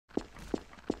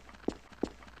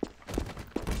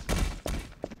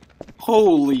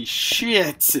Holy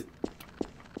shit!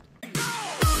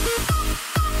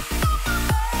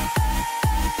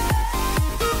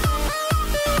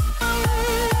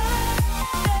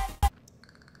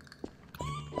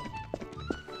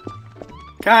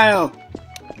 Kyle!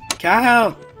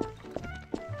 Kyle!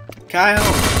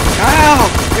 Kyle! Kyle!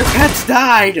 Your pets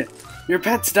died! Your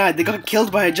pets died. They got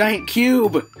killed by a giant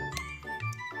cube.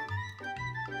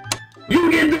 You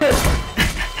get this!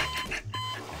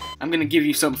 I'm gonna give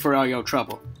you something for all your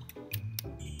trouble.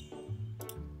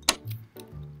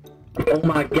 Oh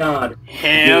my god.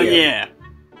 Hell yeah.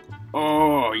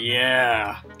 Oh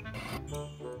yeah.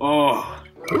 Oh.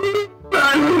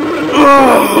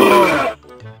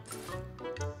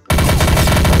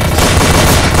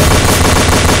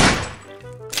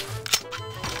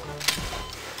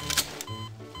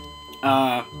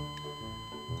 Oh.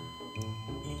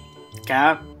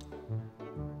 Cap?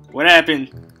 What happened?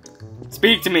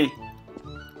 Speak to me.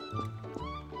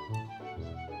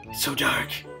 It's so dark.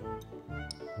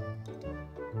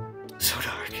 So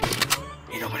dark.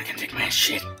 Ain't nobody can take my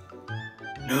shit.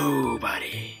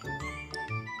 Nobody.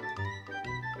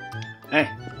 Hey,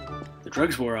 the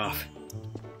drugs wore off.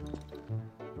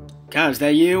 Kyle, is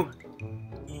that you?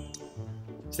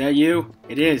 Is that you?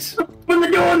 It is. Open the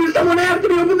door! There's someone after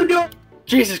me! Open the door!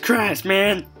 Jesus Christ,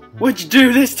 man! What'd you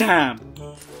do this time?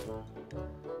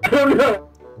 I don't know.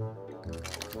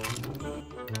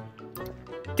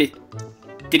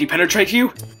 Did he penetrate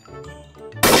you?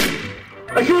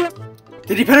 I can't.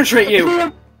 Did he penetrate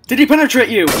you? Did he penetrate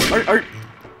you? Or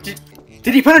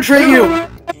did he penetrate you?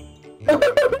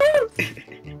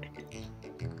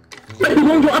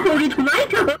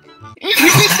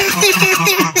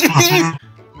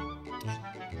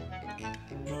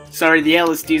 Sorry, the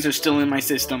LSDs are still in my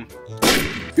system.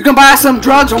 You can buy some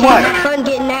drugs or what? I'm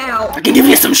getting out. I can give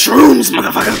you some shrooms,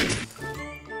 motherfucker!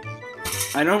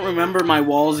 I don't remember my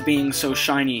walls being so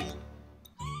shiny.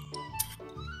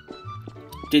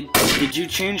 Did you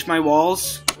change my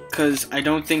walls? Cause I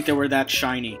don't think they were that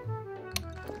shiny.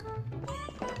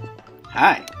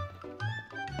 Hi.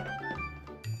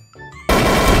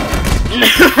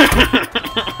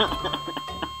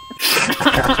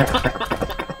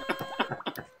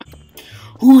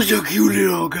 Who's the cute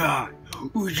little guy?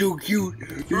 Who's so cute?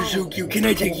 You're so cute. Can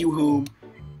I take you home?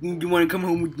 You wanna come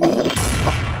home with me?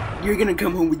 You're gonna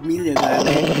come home with me, little guy.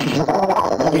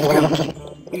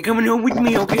 You're coming home with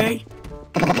me, okay?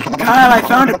 Kyle, I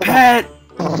found a pet!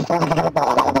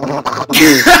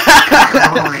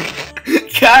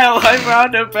 Kyle, I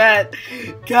found a pet!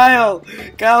 Kyle!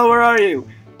 Kyle, where are you?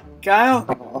 Kyle?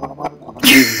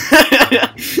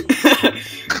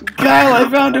 Kyle, I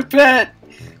found a pet!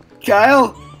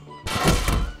 Kyle?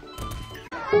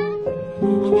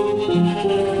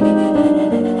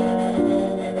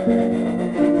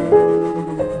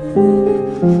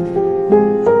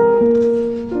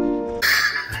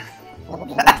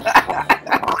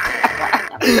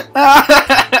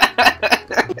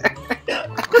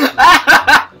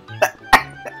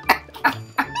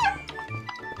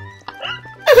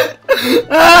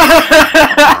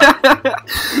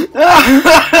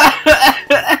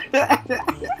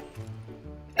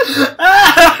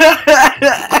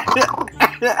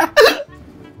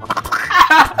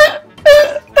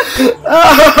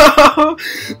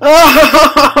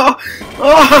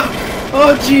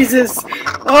 Oh, Jesus!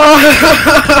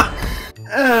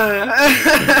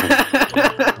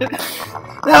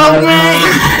 Help me!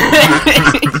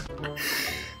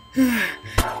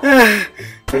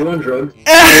 Are you on drugs?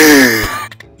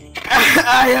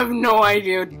 I have no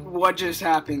idea what just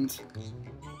happened.